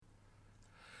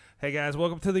Hey guys,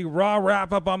 welcome to the Raw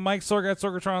Wrap Up. I'm Mike Sorg at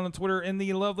Sorgatron on Twitter in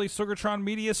the lovely Sorgatron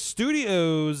Media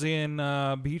Studios in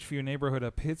Beachview neighborhood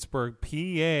of Pittsburgh,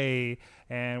 PA.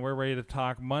 And we're ready to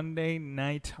talk Monday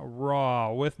Night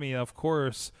Raw. With me, of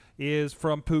course, is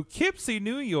from Poughkeepsie,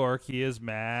 New York. He is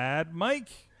Mad Mike.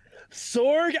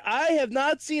 Sorg, I have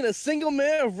not seen a single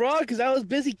minute of Raw because I was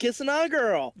busy kissing on a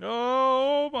girl.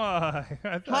 Oh my.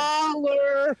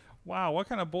 Holler! Wow, what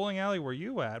kind of bowling alley were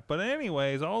you at? But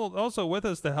anyways, also with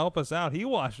us to help us out, he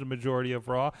watched the majority of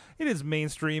Raw. It is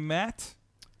Mainstream Matt.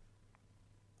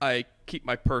 I keep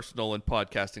my personal and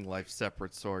podcasting life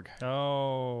separate, Sorg.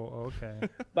 Oh, okay.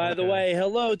 By the way,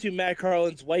 hello to Matt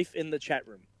Carlin's wife in the chat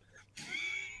room.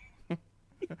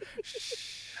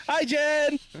 Hi,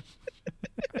 Jen!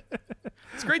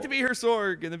 It's great to be here,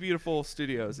 Sorg, in the beautiful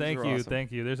studios. Thank you, awesome.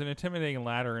 thank you. There's an intimidating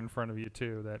ladder in front of you,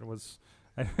 too, that was...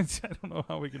 I don't know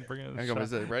how we can bring it in.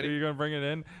 Is it ready? Are you going to bring it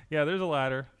in? Yeah, there's a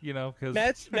ladder, because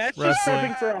Matt's just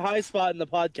hoping for a high spot in the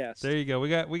podcast. There you go. We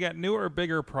got newer,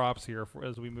 bigger props here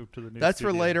as we move to the new That's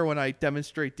studio. for later when I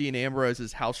demonstrate Dean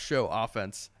Ambrose's house show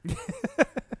offense.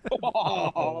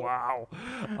 Oh, wow.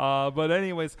 But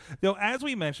anyways, as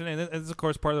we mentioned, and this is, of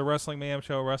course, part of the Wrestling Mayhem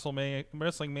Show,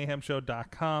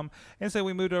 WrestlingMayhemShow.com. And so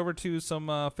we moved over to some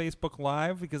Facebook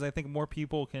Live because I think more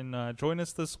people can join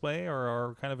us this way or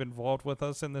are kind of involved with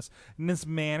us in this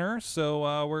manner.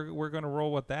 So we're going to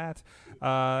roll with that.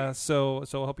 So I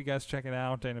hope you guys check it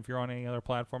out. And if you're on any other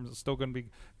platforms, it's still going to be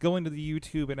going to the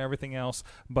YouTube and everything else.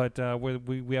 But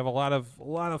we have a lot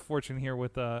of fortune here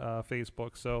with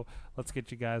Facebook. So let's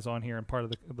get you guys on here and part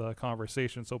of the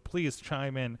conversation. So please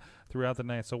chime in throughout the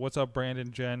night. So what's up,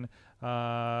 Brandon, Jen,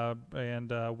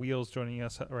 and Wheels joining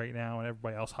us right now, and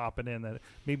everybody else hopping in that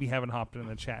maybe haven't hopped in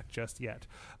the chat just yet.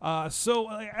 So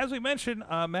as we mentioned,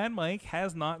 Mad Mike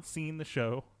has not seen the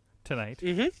show tonight.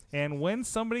 Mm-hmm. And when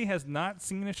somebody has not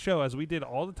seen a show, as we did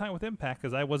all the time with Impact,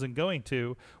 because I wasn't going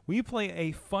to, we play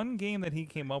a fun game that he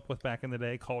came up with back in the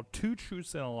day called Two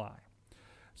Truths and a Lie.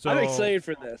 So, I'm excited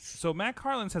for this. So Matt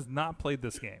Carlins has not played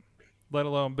this game, let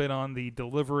alone been on the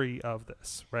delivery of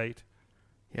this, right?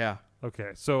 Yeah.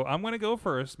 Okay, so I'm going to go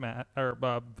first, Mad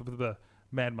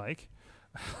Mike.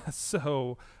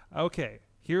 So, okay,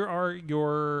 here are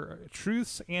your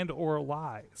truths and or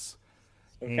lies.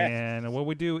 Okay. And what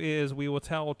we do is we will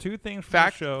tell two things from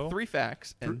the show. 3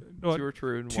 facts, and 2 are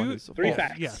true, and 1 is false. 3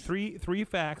 facts. Yeah, three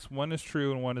facts. 1 is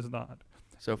true and 1 is not.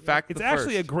 So it's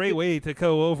actually a great way to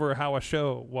go over how a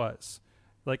show was.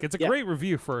 Like, it's a great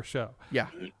review for a show. Yeah.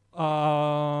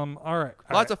 All right.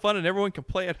 Lots of fun, and everyone can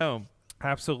play at home.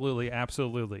 Absolutely,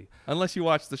 absolutely. Unless you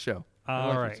watch the show.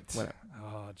 All right.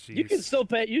 Oh, jeez. You can still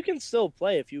play. You can still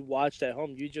play if you watched at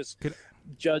home. You just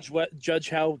judge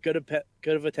how good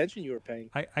of attention you were paying.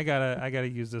 I gotta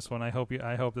use this one. I hope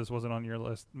this wasn't on your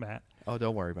list, Matt. Oh,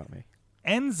 don't worry about me.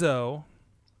 Enzo.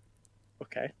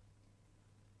 Okay.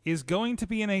 Is going to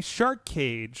be in a shark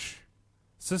cage,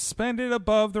 suspended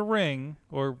above the ring,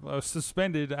 or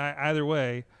suspended either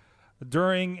way,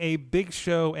 during a Big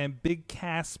Show and Big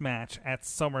Cass match at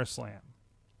SummerSlam.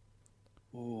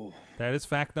 Ooh. That is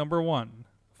fact number 1.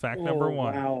 Fact number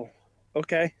 1. Wow.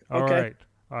 Okay. All right.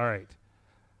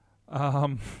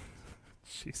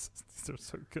 Jesus, these are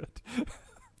so good.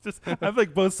 I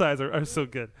think both sides are so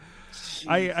good.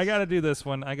 I got to do this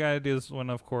one.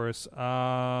 Of course.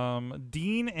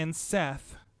 Dean and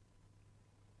Seth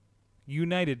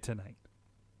united tonight.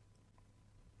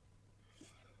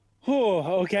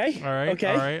 Oh, okay. All right.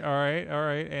 Okay. All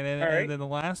right. And then the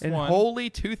last and one. Holy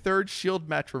 2/3 Shield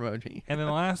matrimony. And then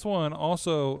the last one,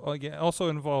 also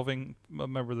involving a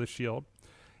member of the Shield.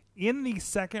 In the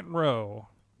second row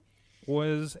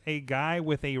was a guy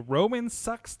with a Roman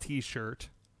Sucks t-shirt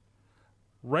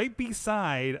right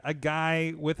beside a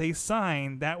guy with a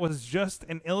sign that was just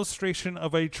an illustration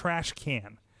of a trash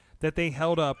can that they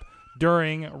held up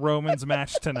during Roman's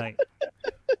match tonight.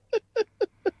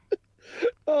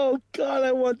 Oh, God,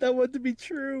 I want that one to be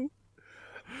true.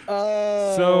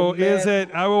 So man. Is it,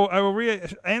 I will read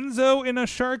it, Enzo in a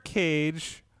shark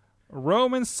cage,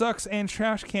 Roman Sucks and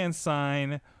trash can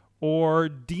sign, or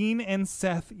Dean and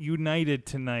Seth united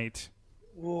tonight?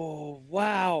 Oh,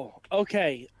 wow.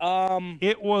 Okay.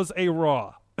 It was a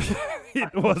Raw.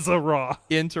 It was a Raw.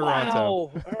 In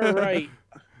Toronto. Wow. All right.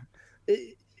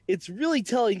 It's really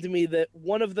telling to me that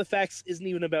one of the facts isn't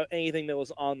even about anything that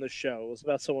was on the show. It was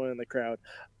about someone in the crowd.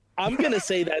 I'm going to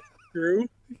say that's true.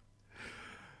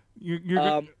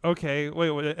 You're okay,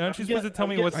 wait. Aren't you supposed to tell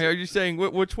me what's... Are you saying,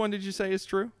 which one did you say is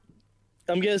true?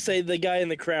 I'm going to say the guy in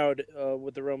the crowd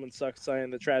with the Roman Sucks sign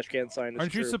and the trash can sign is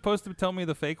Aren't true. You supposed to tell me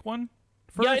the fake one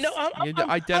first? Yeah, I know. You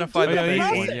identify I'm the doing base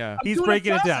process. one, yeah. I'm He's doing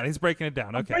breaking a it down. process. He's breaking it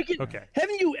down. I'm Okay. breaking- Okay.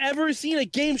 Haven't you ever seen a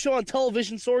game show on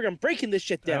television, Sorg? I'm breaking this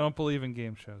shit I down. don't believe in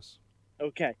game shows.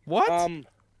 Okay. What? All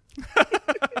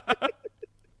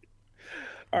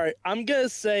right. I'm gonna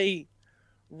say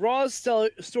Raw's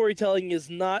storytelling is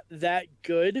not that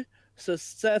good, so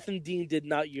Seth and Dean did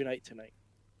not unite tonight.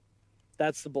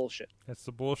 That's the bullshit. That's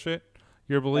the bullshit.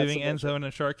 You're believing That's the Enzo in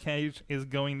a shark cage is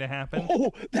going to happen?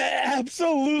 Oh, that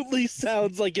absolutely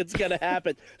sounds like it's gonna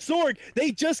happen. Sorg,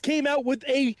 they just came out with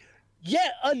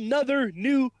yet another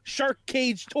new shark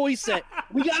cage toy set.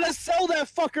 We gotta sell that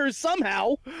fucker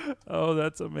somehow. Oh,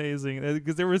 that's amazing.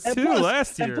 Because there was And two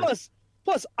last year. And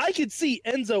plus, I could see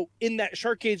Enzo in that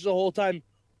shark cage the whole time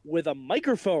with a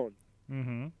microphone.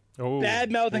 Mm-hmm. Oh,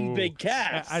 Bad-mouthing Big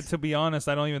Cass. To be honest,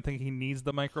 I don't even think he needs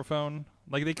the microphone.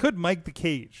 Like, they could mic the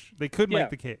cage. They could mic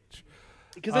the cage.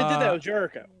 Because they did that with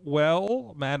Jericho.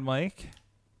 Well, Mad Mike,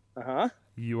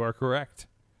 you are correct.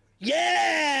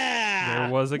 Yeah!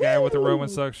 There was a guy with a Roman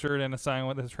Suck shirt and a sign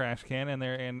with a trash can, and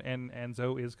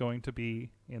Enzo is going to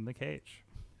be in the cage.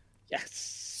 Yes.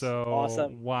 So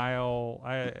awesome. While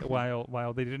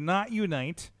they did not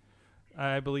unite,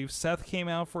 I believe Seth came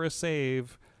out for a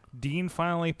save. Dean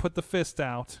finally put the fist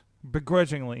out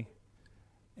begrudgingly,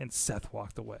 and Seth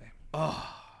walked away.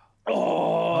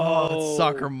 Oh,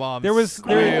 soccer mom. There was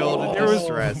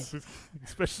distress.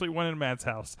 especially one in Matt's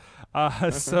house.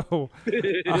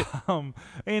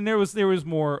 And there was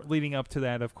more leading up to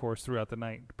that, of course, throughout the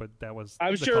night. But that was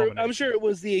I'm the sure culmination. it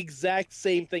was the exact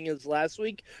same thing as last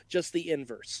week, just the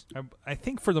inverse. I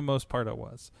think for the most part it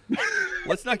was.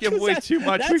 Let's not give away too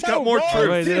much. That's We've how got more Raw truth.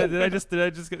 Wait, did I just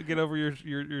get over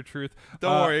your truth?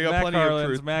 Don't worry, I got plenty of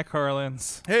truth. Matt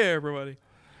Carlins. Hey, everybody.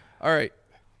 All right.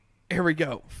 Here we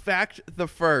go. Fact the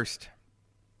first.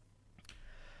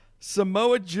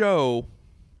 Samoa Joe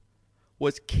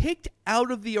was kicked out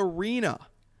of the arena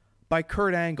by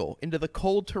Kurt Angle into the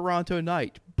cold Toronto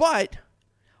night, but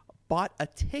bought a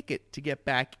ticket to get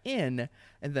back in,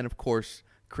 and then, of course,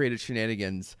 created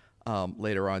shenanigans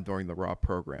later on during the Raw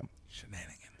program.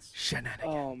 Shenanigans.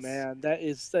 Oh man, that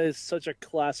is such a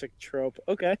classic trope.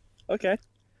 Okay.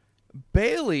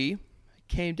 Bayley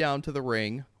came down to the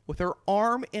ring with her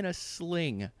arm in a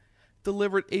sling,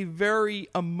 delivered a very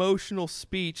emotional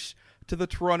speech to the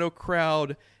Toronto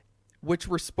crowd, which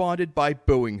responded by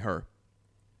booing her.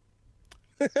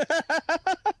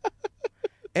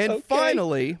 And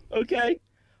finally,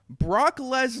 Brock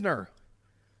Lesnar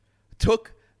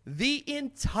took the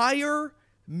entire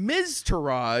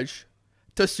Miztourage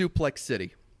to Suplex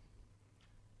City.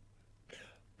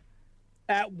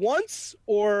 At once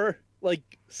or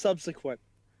like subsequent?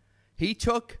 He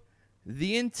took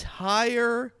the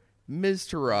entire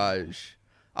Miztourage.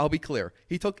 I'll be clear.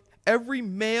 He took every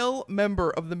male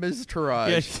member of the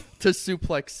Miztourage to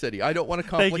Suplex City. I don't want to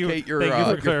complicate your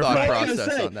thought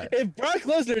process on that. If Brock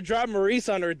Lesnar dropped Maurice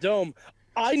on her dome,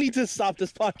 I need to stop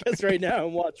this podcast right now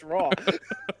and watch Raw.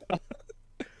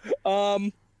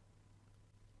 All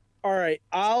right.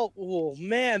 Oh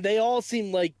man, they all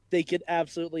seem like they could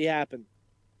absolutely happen.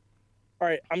 All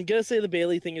right, I'm gonna say the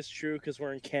Bayley thing is true because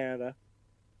we're in Canada.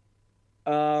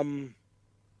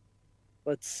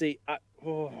 Let's see. I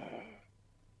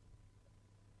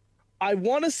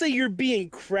want to say you're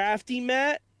being crafty,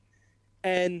 Matt,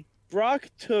 and Brock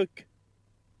took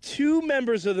 2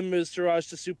 members of the Miztourage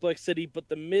to Suplex City, but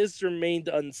the Miz remained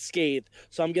unscathed.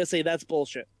 So I'm gonna say that's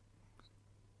bullshit.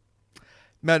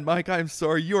 Man, Mike, I'm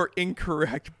sorry. You are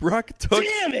incorrect. Brock took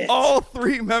Damn it! all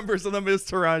 3 members of the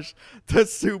Miztourage to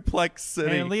Suplex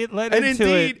City. And led and into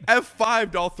indeed, it.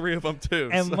 F5'd all 3 of them,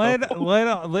 too. And so. led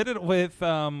it with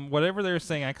whatever they're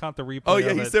saying. I caught the replay. Oh,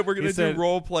 yeah, of he it. said we're going to do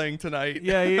role-playing tonight.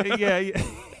 Yeah.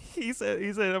 He said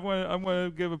I'm going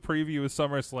to give a preview of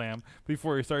SummerSlam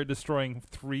before he started destroying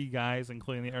 3 guys,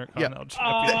 including the Intercontinental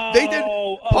Champion. They did.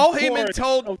 Paul Heyman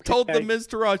told the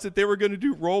Miztourage that they were going to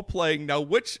do role-playing. Now,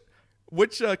 which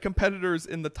competitors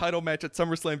in the title match at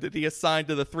SummerSlam did he assign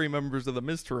to the 3 members of the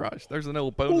Miztourage? There's an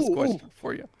little bonus question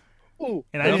for you.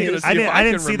 And I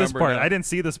didn't see this part. I didn't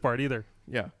see this part either.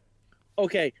 Yeah.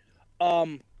 Okay.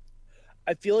 I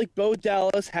feel like Bo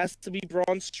Dallas has to be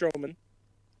Braun Strowman.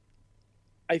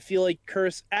 I feel like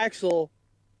Curtis Axel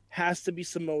has to be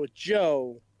Samoa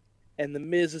Joe, and The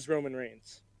Miz is Roman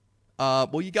Reigns.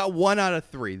 Well, you got 1 out of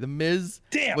 3. The Miz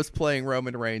was playing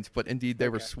Roman Reigns, but indeed they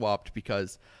were swapped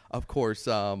because, of course,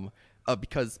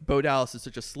 because Bo Dallas is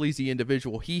such a sleazy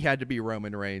individual, he had to be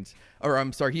Roman Reigns. Or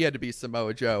I'm sorry, he had to be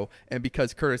Samoa Joe. And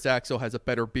because Curtis Axel has a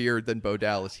better beard than Bo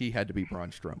Dallas, he had to be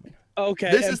Braun Strowman.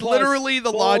 Okay. This is literally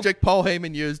the logic Paul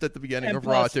Heyman used at the beginning of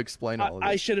Raw to explain all of this.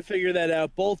 I should have figured that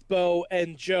out. Both Bo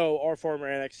and Joe are former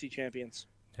NXT champions.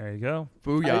 There you go.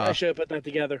 Booyah. I should have put that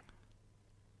together.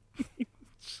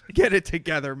 Get it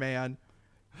together, man.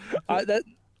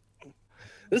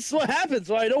 This is what happens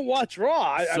when I don't watch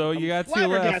Raw. You got two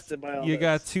left. You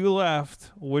got two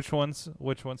left. Which one's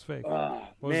fake? Oh,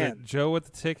 what was it? Joe with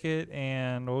the ticket,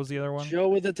 and what was the other one? Joe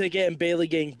with the ticket and Bayley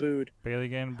getting booed. Bayley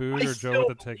getting booed, or Joe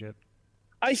with the ticket?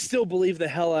 I still believe the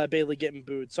hell out of Bayley getting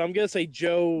booed, so I'm gonna say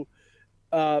Joe.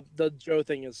 The Joe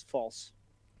thing is false.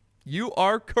 You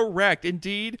are correct,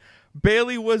 indeed.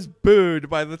 Bayley was booed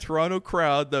by the Toronto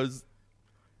crowd. Those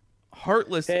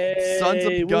heartless sons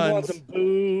of guns. We want some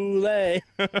boule.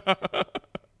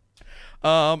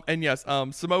 And yes,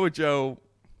 Samoa Joe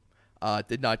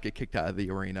did not get kicked out of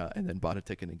the arena and then bought a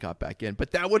ticket and got back in,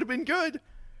 but that would have been good.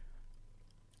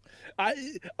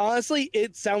 Honestly,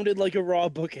 it sounded like a Raw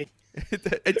booking.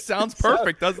 It sounds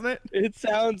perfect, doesn't it? It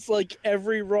sounds like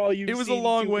every Raw you've seen. It was a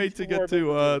long way to get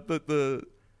to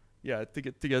to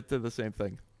get to the same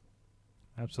thing.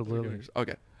 Absolutely.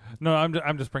 Okay. No,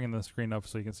 I'm just bringing the screen up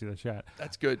so you can see the chat.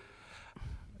 That's good.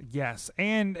 Yes,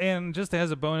 and just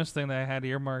as a bonus thing that I had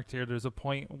earmarked here, there's a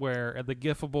point where the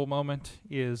gifable moment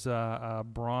is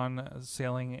Braun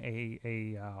sailing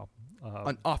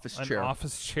an office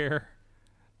chair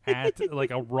at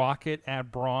like a rocket at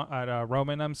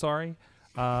Roman. I'm sorry,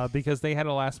 because they had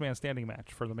a last man standing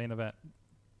match for the main event.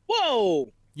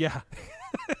 Whoa! Yeah.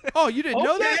 Oh, you didn't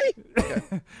know that?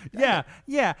 Okay.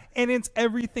 Yeah, and it's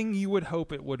everything you would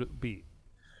hope it would be.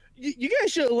 You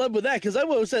guys should have led with that, because I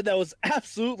would have said that was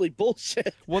absolutely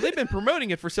bullshit. Well, they've been promoting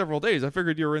it for several days. I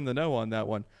figured you were in the know on that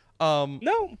one.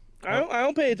 No, I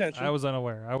don't pay attention. I was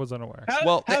unaware.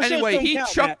 Anyway, he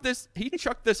chucked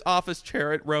this office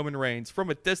chair at Roman Reigns from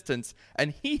a distance,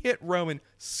 and he hit Roman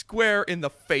square in the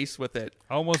face with it.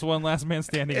 Almost one last man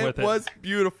standing with it. It was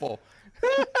beautiful.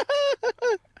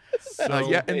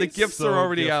 And the gifs are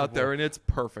already out there, and it's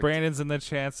perfect. Brandon's in the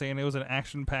chat saying it was an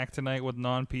action-packed tonight with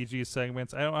non-PG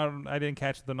segments. I didn't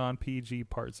catch the non-PG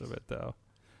parts of it though.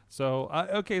 So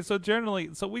so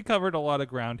generally, we covered a lot of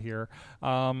ground here.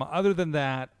 Other than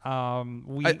that,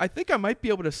 I think I might be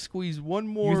able to squeeze one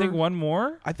more. You think one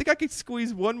more? I think I could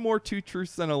squeeze one more 2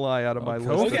 truths and a lie out of my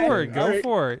list. Go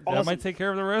for it. Awesome. That might take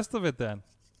care of the rest of it then.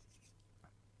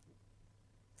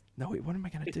 No, wait. What am I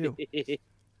gonna do?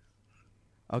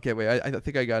 Okay, wait. I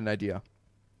think I got an idea.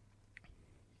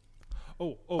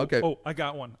 Okay. I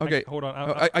got one. Okay, hold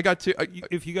on. I got two.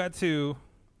 If you got two,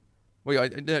 wait.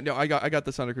 I got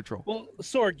this under control. Well,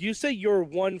 Sorg, you say you're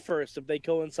one first. If they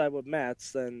coincide with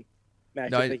Matt's, then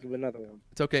Matt can think of another one.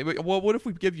 It's okay. Well, what if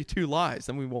we give you 2 lies?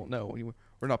 Then we won't know.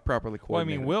 We're not properly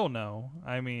coordinated. Well, we'll know.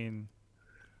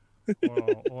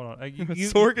 Hold on.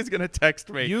 Sorg is going to text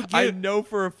me. I know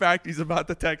for a fact he's about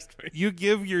to text me. You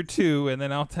give your 2, and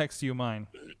then I'll text you mine.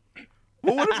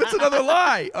 Well, what if it's another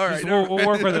lie? All right. We'll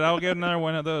work with it. I'll get another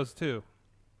one of those, too.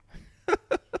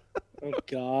 Oh,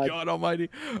 God. God almighty.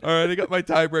 All right, I got my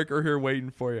tiebreaker here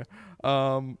waiting for you.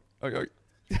 Okay.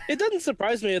 It doesn't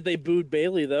surprise me that they booed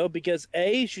Bayley, though, because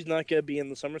A, she's not going to be in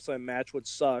the SummerSlam match, which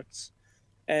sucks.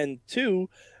 And 2,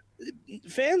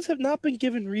 fans have not been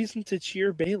given reason to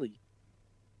cheer Bayley.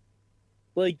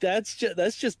 Like, that's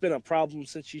just been a problem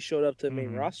since she showed up to the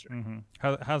main roster. Mm-hmm.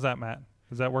 How's that, Matt?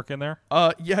 Does that work in there?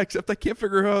 Yeah, except I can't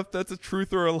figure out if that's a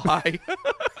truth or a lie.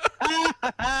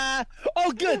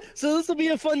 Oh, good. So this will be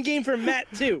a fun game for Matt,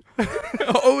 too.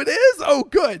 Oh, it is? Oh,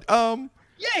 good.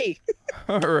 Yay!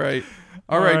 All right.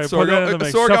 All right, Sorg,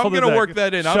 I'm going to work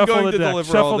that in. I'm going to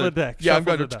deliver all the deck. Yeah, I'm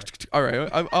going to. All right,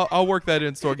 I'll work that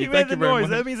in, Sorg. He Thank you very much.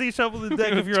 That means he shuffled the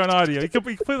deck if you're on audio. He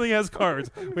completely has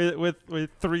cards with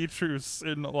 3 truths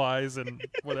and lies and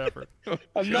whatever.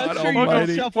 I'm not sure you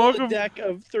can shuffle a deck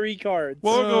of 3 cards.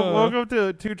 Welcome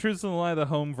to 2 Truths and a Lie, the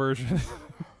home version.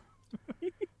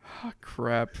 Oh,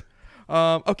 crap.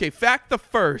 Okay, fact the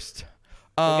first.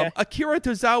 Akira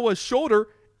Tozawa's shoulder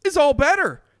is all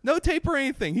better. No tape or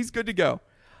anything. He's good to go.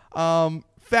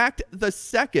 Fact the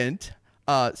second,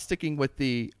 sticking with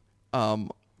the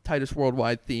Titus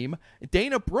Worldwide theme,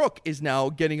 Dana Brooke is now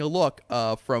getting a look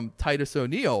from Titus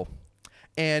O'Neil.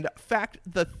 And fact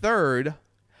the third,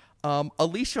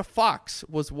 Alicia Fox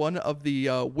was one of the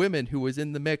women who was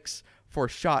in the mix for a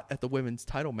shot at the women's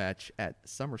title match at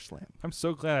SummerSlam. I'm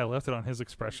so glad I left it on his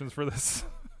expressions for this.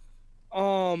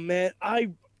 Oh, man.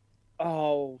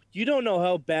 You don't know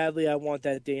how badly I want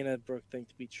that Dana Brooke thing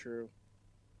to be true.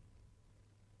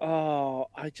 Oh,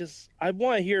 I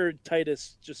want to hear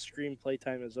Titus just scream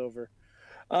playtime is over.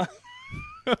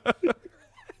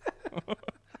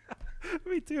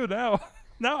 Me too. Now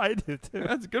I do too.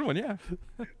 That's a good one, yeah.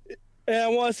 And I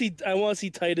want to see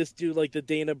Titus do like the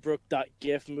Dana Brooke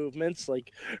 .gif movements,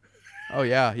 like. Oh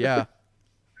yeah.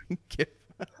 GIF.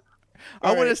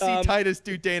 I want to see Titus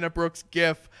do Dana Brooke's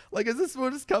GIF. Like, is this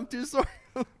what it's come to? Sorry.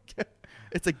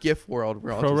 It's a GIF world.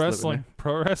 We're all just living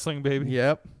Pro wrestling, baby. in.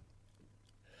 Yep.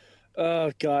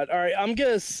 Oh God! All right, I'm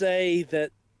gonna say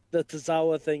that the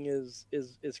Tozawa thing is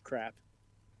crap.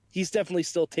 He's definitely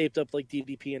still taped up like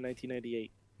DDP in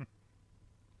 1998.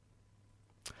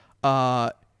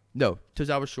 No,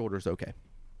 Tozawa's shoulder's okay.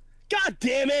 God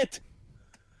damn it!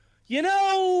 You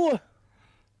know,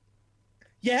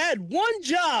 you had one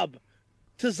job,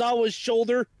 Tozawa's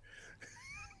shoulder.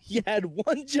 You had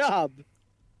one job.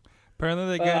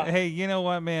 Apparently they got, hey, you know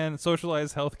what, man?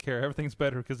 Socialized healthcare. Everything's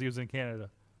better because he was in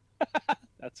Canada.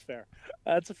 That's fair.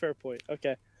 That's a fair point.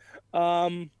 Okay.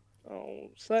 So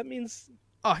that means.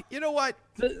 Oh, you know what?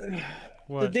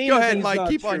 What? The Go ahead, thing's Mike. not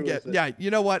Keep true, on is getting. it? Yeah,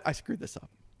 you know what? I screwed this up.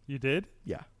 You did?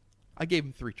 Yeah. I gave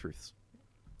him 3 truths.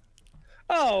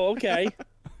 Oh, okay.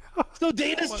 So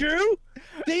Dana's true?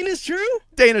 Dana's true?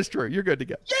 Dana's true. You're good to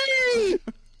go. Yay!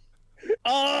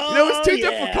 Oh, You know, it's too yeah.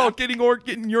 difficult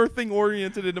getting your thing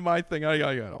oriented into my thing. I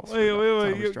got all screwed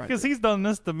up. Wait. Because he's done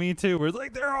this to me, too, where it's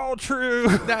like, they're all true.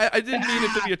 Nah, I didn't mean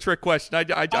it to be a trick question.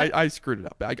 I screwed it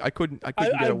up. I couldn't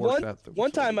get it worked out.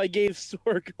 One time I gave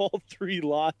Sorg all 3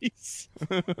 lies.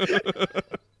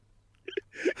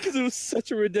 Because it was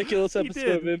such a ridiculous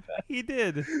episode of Impact. He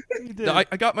did. No,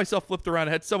 I got myself flipped around.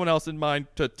 I had someone else in mind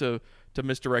to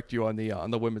misdirect you on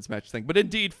the women's match thing. But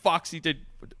indeed, Foxy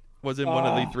was in one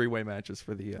of the 3-way matches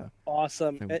for the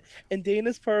awesome. And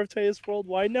Dana's part of Titus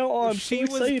Worldwide now. Oh, I'm she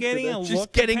so was excited getting for a this. look.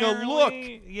 She's getting a look.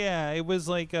 Yeah, it was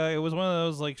like it was one of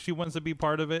those like she wants to be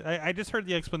part of it. I just heard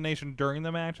the explanation during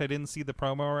the match. I didn't see the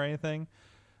promo or anything.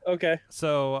 Okay.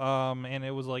 So and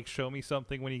it was like, show me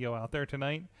something when you go out there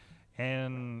tonight.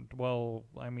 And well,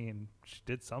 I mean, she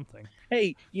did something.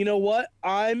 Hey, you know what?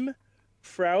 I'm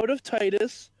proud of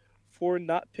Titus for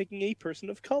not picking a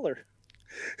person of color.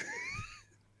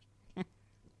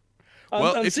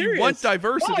 Well, I'm if serious. you want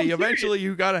diversity, No, I'm eventually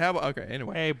you got to have. Okay,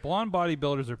 anyway. Hey, blonde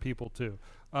bodybuilders are people too.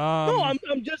 No,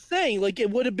 I'm just saying, like, it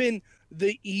would have been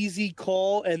the easy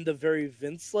call and the very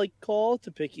Vince-like call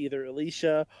to pick either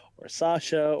Alicia or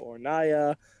Sasha or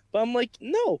Naya. But I'm like,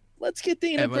 no, let's get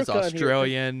Dana Emma's Brooke on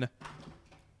Australian.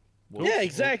 here. Yeah,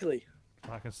 exactly.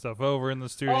 Knocking stuff over in the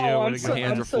studio. Oh, Way I'm to so, go.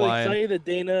 Hands I'm are so flying. excited that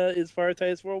Dana is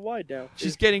prioritized worldwide now.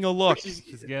 She's getting a look. She's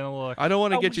getting a look. I don't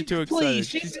want to get you too Please,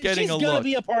 excited. She's getting a she's gonna look.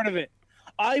 be a part of it.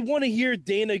 I want to hear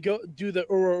Dana go do the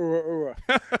ura.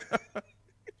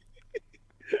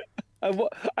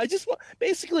 I just want,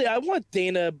 basically, I want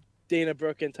Dana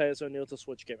Brooke and Titus O'Neil to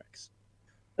switch gimmicks.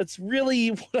 That's really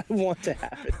what I want to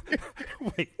happen.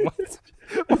 Wait, what?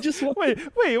 I just want Wait.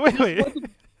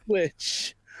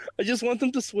 switch. I just want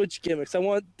them to switch gimmicks. I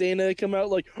want Dana to come out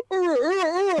like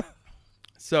ura.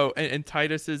 So, and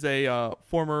Titus is a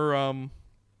former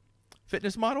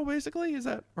fitness model, basically? Is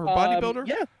that? Or bodybuilder?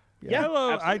 Yeah. Hello.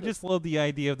 I Absolutely. just love the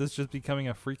idea of this just becoming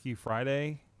a Freaky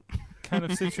Friday kind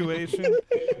of situation,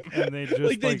 and they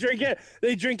just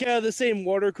They drink out of the same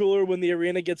water cooler when the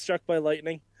arena gets struck by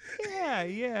lightning.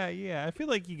 Yeah. I feel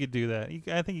like you could do that.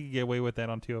 I think you could get away with that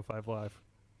on 205 Live.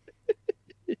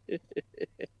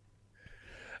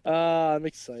 I'm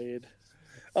excited.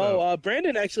 So-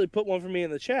 Brandon actually put one for me in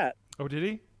the chat. Oh, did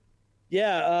he?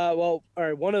 Yeah, well, all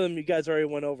right, one of them you guys already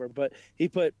went over, but he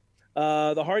put,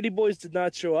 the Hardy Boys did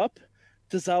not show up,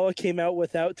 Tozawa came out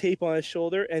without tape on his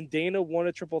shoulder, and Dana won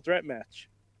a triple threat match.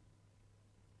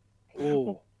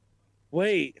 Oh,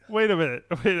 wait. Wait a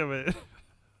minute.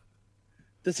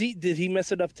 Did he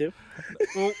mess it up too?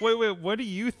 Well, wait. What do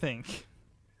you think?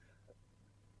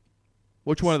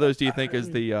 Which one of those do you think is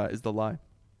the lie?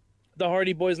 The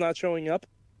Hardy Boys not showing up?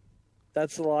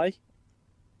 That's the lie?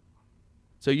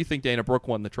 So you think Dana Brooke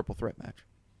won the triple threat match?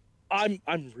 I'm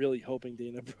really hoping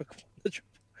Dana Brooke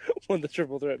won the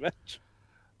triple threat match.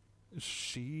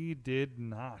 She did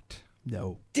not.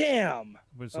 No. Damn.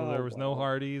 So there was no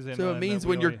Hardys. And, So it and means then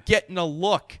when we you're only- getting a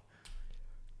look.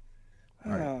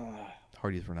 All right. Ah,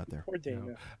 Hardys were not there. poor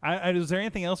Dana. Is there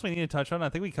anything else we need to touch on? I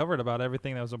think we covered about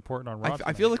everything that was important on Raw.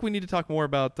 I feel like we need to talk more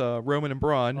about Roman and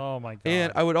Braun. Oh my god!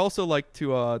 And I would also like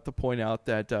to point out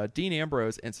that Dean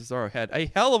Ambrose and Cesaro had a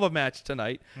hell of a match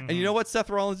tonight. And you know what? Seth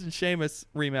Rollins and Sheamus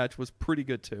rematch was pretty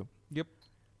good too. Yep.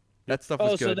 That stuff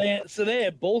was good. So they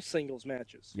had both singles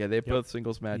matches. Yeah, they have both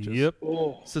singles matches. Yep.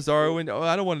 Oh. Cesaro and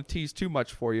I don't want to tease too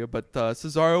much for you, but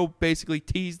Cesaro basically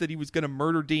teased that he was going to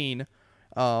murder Dean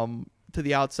to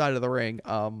the outside of the ring.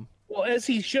 Well, as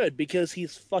he should, because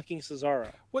he's fucking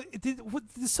Cesaro. Did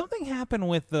something happen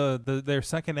with their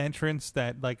second entrance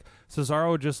that like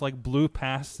Cesaro just like blew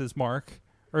past his mark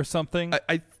or something?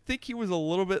 I think he was a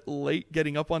little bit late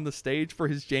getting up on the stage for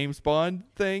his James Bond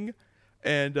thing,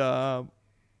 and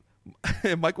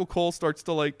Michael Cole starts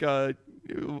to like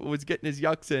was getting his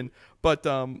yucks in, but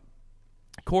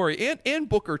Corey and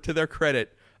Booker, to their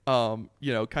credit, kind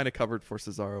of covered for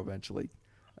Cesaro eventually,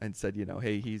 and said,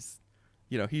 hey, he's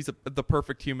the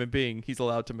perfect human being. He's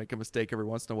allowed to make a mistake every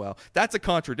once in a while. That's a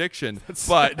contradiction,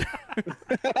 but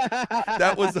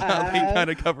that was how they kind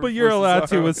of covered. But you're for allowed Cesaro.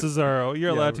 to with Cesaro. You're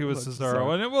allowed to with with Cesaro.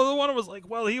 Cesaro. And the one was like,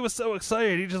 well, he was so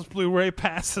excited, he just blew right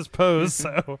past his pose.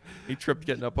 So He tripped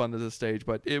getting up onto the stage,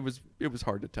 but it was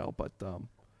hard to tell. But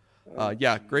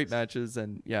great matches,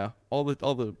 and all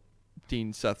the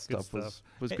Dean Seth stuff was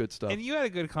good stuff. And you had a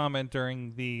good comment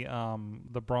during the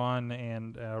Braun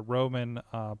and Roman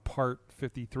Part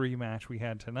 53 match we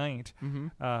had tonight.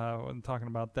 When talking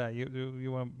about that,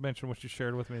 you want to mention what you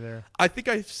shared with me there? I think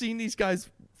I've seen these guys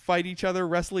fight each other,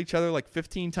 wrestle each other like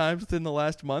 15 times within the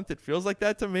last month. It feels like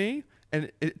that to me,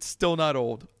 and it's still not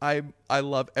old. I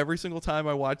love every single time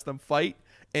I watch them fight,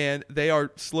 and they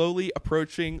are slowly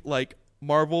approaching like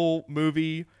Marvel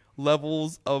movie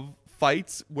levels of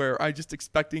fights where I'm just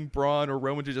expecting Braun or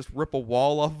Roman to just rip a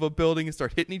wall off of a building and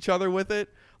start hitting each other with it.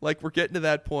 Like, we're getting to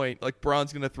that point. Like,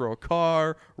 Braun's going to throw a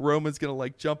car. Roman's going to,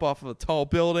 like, jump off of a tall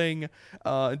building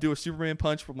and do a Superman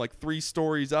punch from, like, 3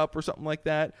 stories up or something like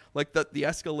that. Like, the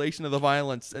escalation of the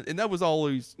violence. And that was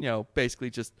always,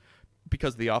 basically just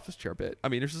because of the office chair bit. I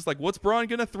mean, it's just like, what's Braun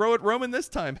going to throw at Roman this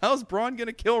time? How's Braun going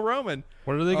to kill Roman?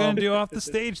 What are they going to do off the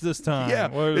stage this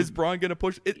time? Is Braun going to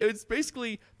push? It's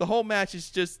basically, the whole match is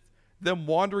just them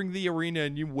wandering the arena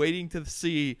and you waiting to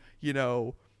see,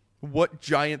 what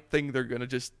giant thing they're going to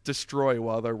just destroy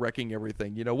while they're wrecking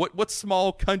everything. What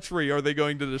small country are they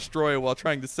going to destroy while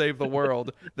trying to save the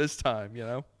world this time,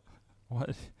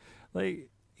 What? Like,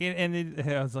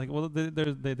 I was like, well, they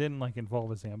didn't like involve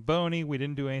a Zamboni. We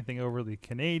didn't do anything overly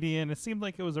Canadian. It seemed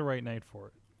like it was the right night for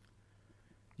it.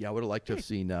 Yeah, I would have liked to have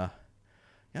seen, I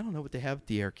don't know what they have at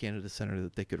the Air Canada Center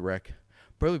that they could wreck.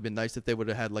 Probably been nice if they would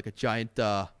have had like a giant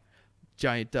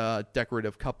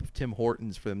decorative cup of Tim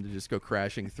Hortons for them to just go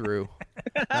crashing through.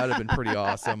 That would have been pretty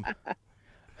awesome.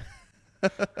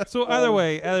 So either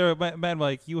way, Mad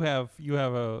Mike, you have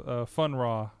a fun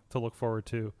Raw to look forward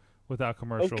to without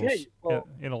commercials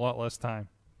in a lot less time.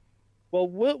 Well,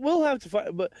 we'll have to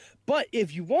find, but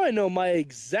if you want to know my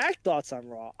exact thoughts on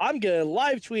Raw, I'm gonna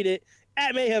live tweet it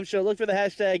at Mayhem Show. Look for the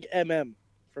hashtag MM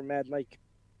for Mad Mike.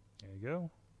 There you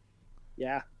go.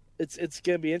 Yeah, it's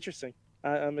gonna be interesting.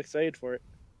 I'm excited for it.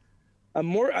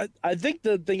 I think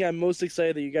the thing I'm most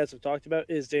excited that you guys have talked about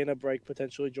is Dana Brooke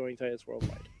potentially joining Titus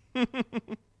Worldwide.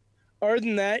 Other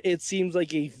than that, it seems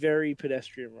like a very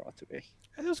pedestrian Raw to me.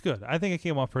 It was good. I think it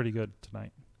came off pretty good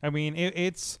tonight. I mean,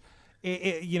 it's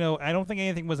I don't think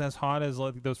anything was as hot as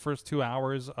like those first 2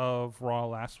 hours of Raw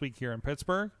last week here in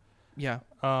Pittsburgh. Yeah.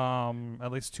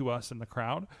 At least to us in the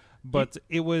crowd. But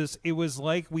it was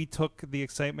like we took the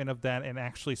excitement of that and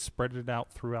actually spread it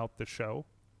out throughout the show.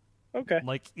 Okay.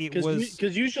 Like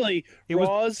because usually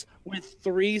Raws with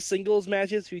 3 singles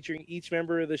matches featuring each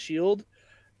member of the Shield,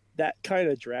 that kind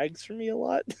of drags for me a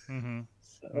lot.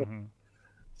 Mm-hmm.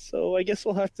 So I guess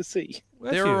we'll have to see.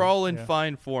 They were all in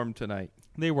fine form tonight.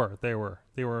 They were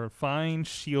fine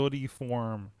shieldy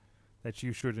form that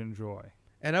you should enjoy.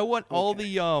 And I want all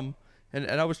the and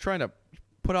I was trying to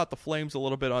put out the flames a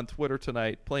little bit on Twitter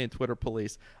tonight, playing Twitter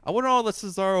police. I want all the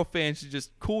Cesaro fans to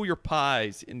just cool your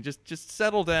pies and just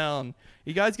settle down.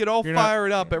 You guys get all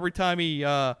fired up every time he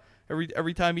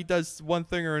every time he does one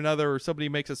thing or another, or somebody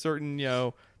makes a certain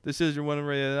decision one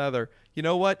way or another. You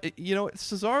know what?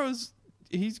 Cesaro's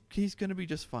he's going to be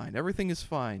just fine. Everything is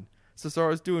fine.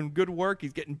 Cesaro's doing good work.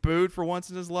 He's getting booed for once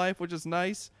in his life, which is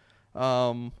nice.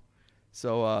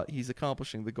 So he's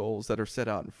accomplishing the goals that are set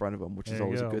out in front of him, which is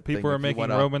always a good thing. People are making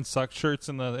Roman suck shirts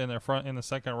in the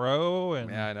second row, and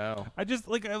yeah, I know. I just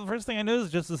the first thing I noticed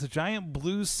is just this giant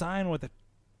blue sign with an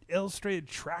illustrated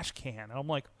trash can, and I'm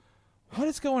like, what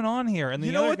is going on here? And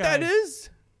you know what that is?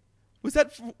 Was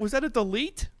that a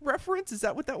delete reference? Is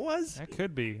that what that was? That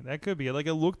could be. Like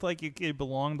it looked like it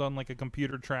belonged on like a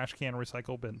computer trash can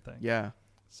recycle bin thing. Yeah.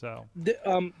 So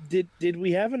did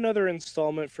we have another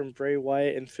installment from Bray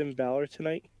Wyatt and Finn Balor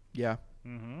tonight? Yeah.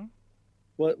 Mm-hmm.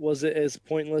 What was it as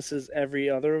pointless as every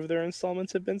other of their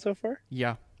installments have been so far?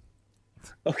 Yeah.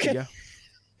 Okay. Yeah.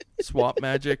 Swap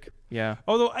magic. Yeah.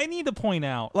 Although I need to point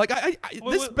out, like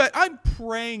I'm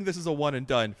praying this is a one and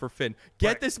done for Finn.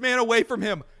 Get this man away from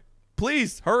him.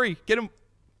 Please hurry. Get him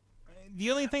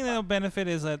The only thing that'll benefit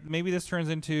is that maybe this turns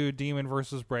into Demon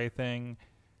versus Bray thing.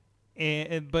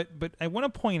 But I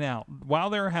want to point out, while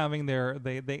they're having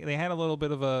they had a little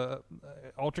bit of a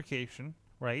altercation,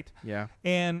 right? Yeah.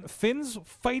 And Finn's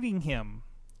fighting him,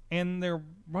 and they're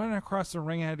running across the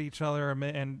ring at each other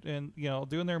and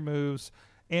doing their moves.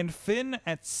 And Finn,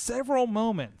 at several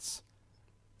moments,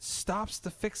 stops to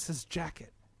fix his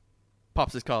jacket,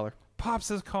 Pops his collar.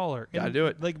 Gotta do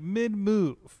it. like mid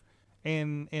move,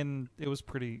 and it was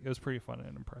pretty fun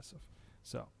and impressive.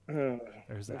 So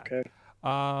there's that.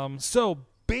 Okay. So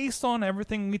based on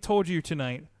everything we told you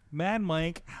tonight, Mad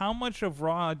Mike, how much of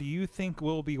Raw do you think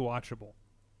will be watchable?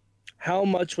 How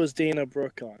much was Dana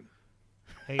Brooke on?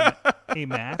 A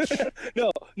match?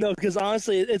 No, because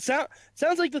honestly, it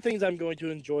sounds like the things I'm going to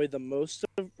enjoy the most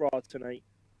of Raw tonight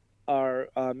are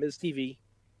Ms. TV,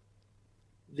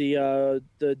 the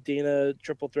Dana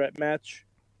triple threat match,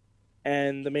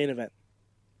 and the main event.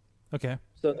 Okay.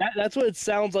 So that's what it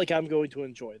sounds like I'm going to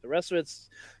enjoy. The rest of it's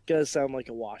going to sound like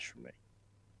a wash for me.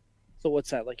 So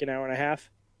what's that, like an hour and a half?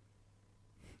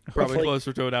 Probably Roughly.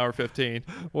 closer to an hour 15.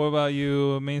 What about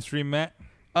you, Mainstream Matt?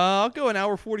 I'll go an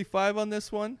hour 45 on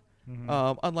this one.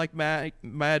 Mm-hmm. Unlike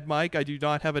Mad Mike, I do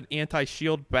not have an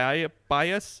anti-Shield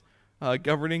bias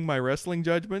governing my wrestling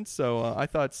judgments. So I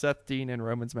thought Seth Dean and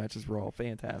Roman's matches were all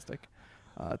fantastic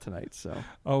tonight. So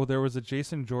there was a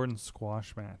Jason Jordan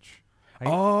squash match.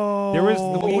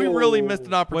 we really missed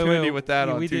an opportunity with that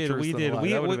on we Two did. Truths and a Lie.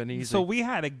 That would have been easy. So we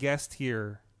had a guest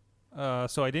here.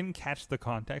 So I didn't catch the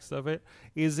context of it.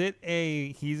 Is it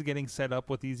he's getting set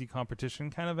up with easy competition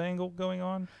kind of angle going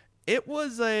on? It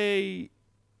was well,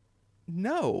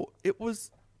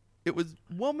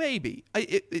 maybe.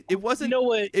 It wasn't.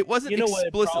 It wasn't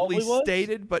explicitly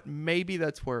stated, but maybe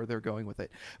that's where they're going with it.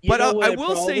 But I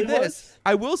will say this.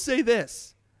 I will say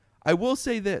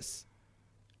this.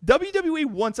 WWE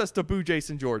wants us to boo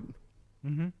Jason Jordan,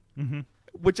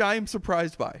 which I am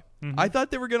surprised by. I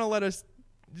thought they were going to let us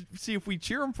see if we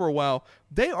cheer him for a while.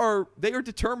 They are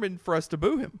determined for us to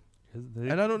boo him,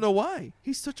 and I don't know why.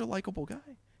 He's such a likable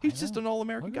guy. He's just an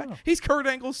all-American guy. He's Kurt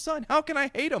Angle's son. How can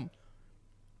I hate him?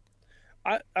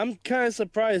 I'm kind of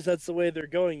surprised that's the way they're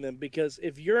going then, because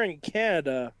if you're in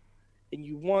Canada and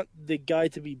you want the guy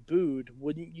to be booed,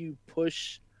 wouldn't you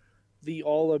push the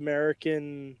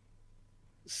all-American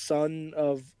son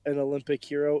of an Olympic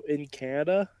hero in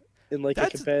Canada in like a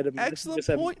competitive match? Excellent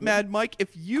point, Mad Mike.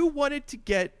 If you wanted to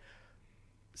get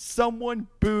someone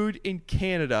booed in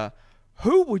Canada,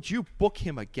 who would you book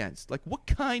him against? Like, what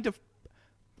kind of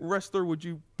wrestler would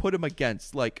you put him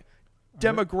against? Like,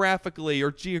 demographically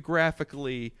or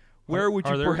geographically, where would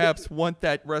you perhaps want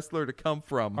that wrestler to come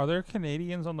from? Are there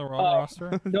Canadians on the Raw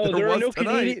roster? No, there are no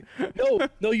Canadians.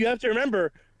 No, you have to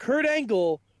remember, Kurt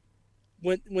Angle,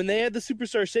 when they had the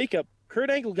Superstar Shakeup, Kurt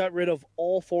Angle got rid of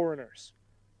all foreigners.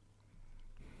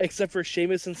 Except for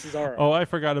Sheamus and Cesaro. Oh, I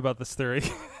forgot about this theory.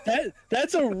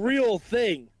 That's a real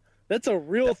thing. That's a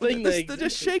real thing. The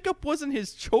shakeup wasn't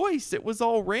his choice. It was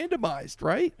all randomized,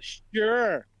 right?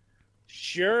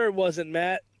 Sure it wasn't,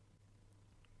 Matt.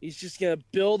 He's just going to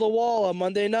build a wall on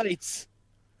Monday nights.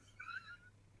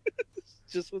 It's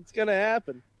just what's going to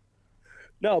happen.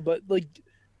 No, but like,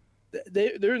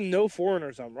 there are no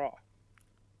foreigners on Raw.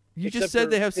 You just said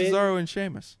they have Cesaro and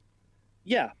Sheamus.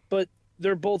 Yeah, but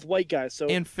they're both white guys.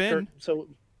 And Finn. But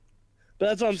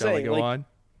that's what I'm saying. Shall I go on?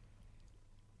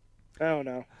 I don't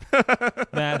know.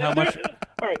 Matt, how much?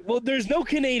 All right. Well, there's no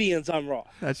Canadians on Raw.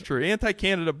 That's true.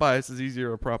 Anti-Canada bias is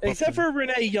easier to prop up. Except for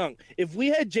Renee Young. If we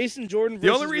had Jason Jordan versus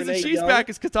the only reason Renee she's Young, back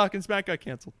is because Talking Smack got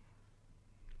canceled.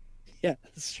 Yeah,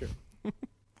 that's true.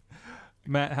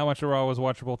 Matt, how much of Raw was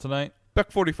watchable tonight?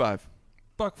 $1.45.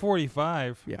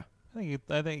 $1.45. Yeah. I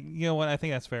think you know what? I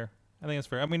think that's fair. I mean,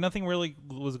 nothing really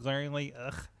was glaringly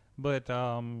but as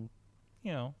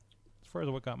far as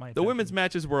what got my attention. The women's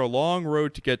matches were a long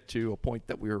road to get to a point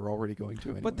that we were already going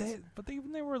to anyways. But they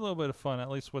were a little bit of fun, at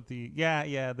least with the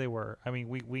they were. I mean,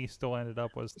 we still ended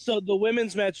up with. So the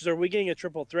women's matches, are we getting a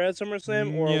triple threat at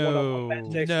SummerSlam or a one-on-one match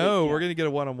next No, week? we're gonna get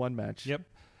a one-on-one match. Yep.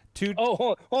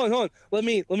 Hold on. Let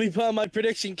me put on my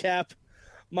prediction cap.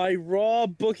 My Raw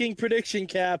booking prediction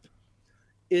cap.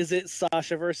 Is it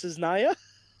Sasha versus Nia?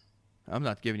 I'm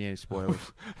not giving you any spoilers.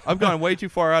 I've gone way too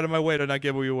far out of my way to not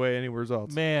give you away any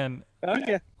results. Man,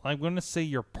 okay. I'm going to say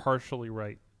you're partially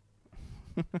right.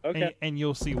 Okay. And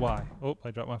you'll see why. Oh,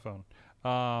 I dropped my phone.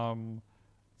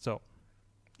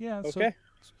 Okay.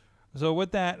 So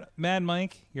with that, Mad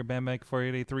Mike, your Mad Mike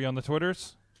 483 on the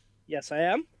Twitters. Yes, I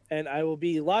am, and I will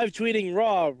be live tweeting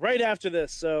Raw right after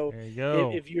this. So there you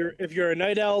go. If you're a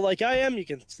night owl like I am, you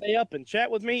can stay up and chat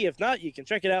with me. If not, you can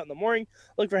check it out in the morning.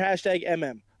 Look for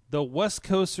 #MM. the West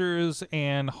Coasters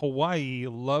and Hawaii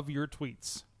love your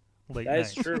tweets. Late That night.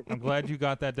 is true. I'm glad you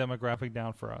got that demographic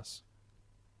down for us.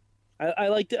 I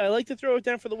like to throw it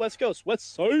down for the West Coast.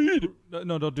 West Side.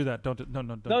 No, don't do that. No,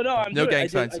 I'm No doing gang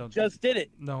it. signs. I just did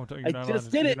it. No, you're I not just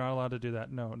allowed did You're it. not allowed to do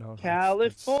that. No.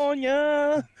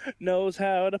 California knows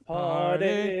how to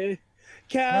party.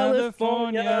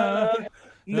 California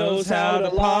knows how to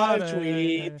live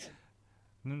tweet.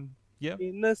 Yep.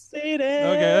 In the city. Okay,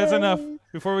 that's enough.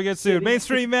 Before we get sued,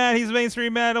 Mainstream Matt. He's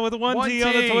Mainstream Matt with one T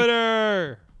on the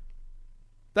Twitter.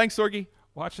 Thanks, Sorgy.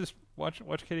 Watch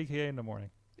KDKA in the morning.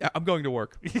 Yeah, I'm going to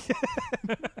work.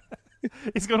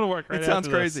 He's going to work right It sounds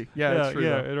after crazy. this. Yeah, it's true.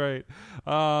 Yeah, right.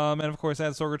 And of course,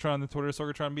 at Sorgatron on the Twitter,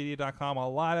 SorgatronMedia.com. A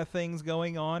lot of things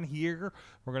going on here.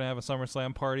 We're going to have a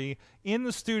SummerSlam party in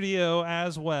the studio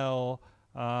as well.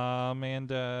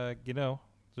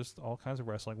 Just all kinds of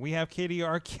wrestling. We have Katie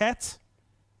Arquette.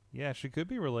 Yeah, she could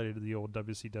be related to the old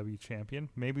WCW champion.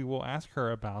 Maybe we'll ask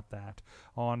her about that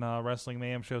on Wrestling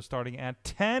Mayhem Show starting at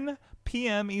 10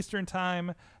 p.m. Eastern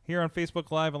Time here on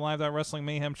Facebook Live and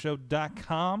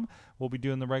live.wrestlingmayhemshow.com. We'll be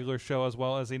doing the regular show as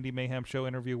well as Indie Mayhem Show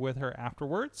interview with her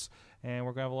afterwards. And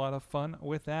we're going to have a lot of fun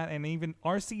with that. And even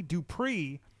RC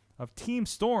Dupree of Team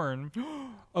Storm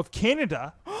of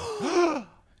Canada.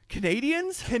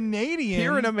 Canadians? Canadian.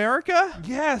 Here in America?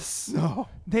 Yes. No.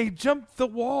 They jumped the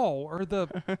wall or the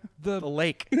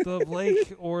lake. The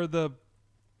lake or the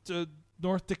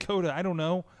North Dakota. I don't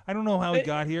know how he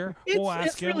got here. We'll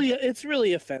ask him. It's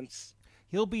really a fence.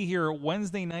 He'll be here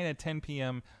Wednesday night at 10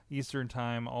 p.m. Eastern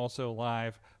Time, also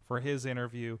live for his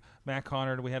interview. Matt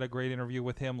Connard, we had a great interview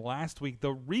with him last week,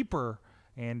 the Reaper,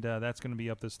 and that's going to be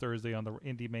up this Thursday on the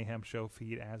Indie Mayhem Show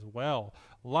feed as well.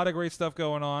 A lot of great stuff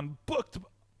going on. Booked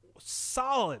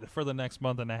solid for the next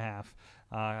month and a half.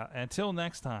 Until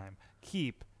next time,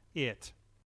 keep it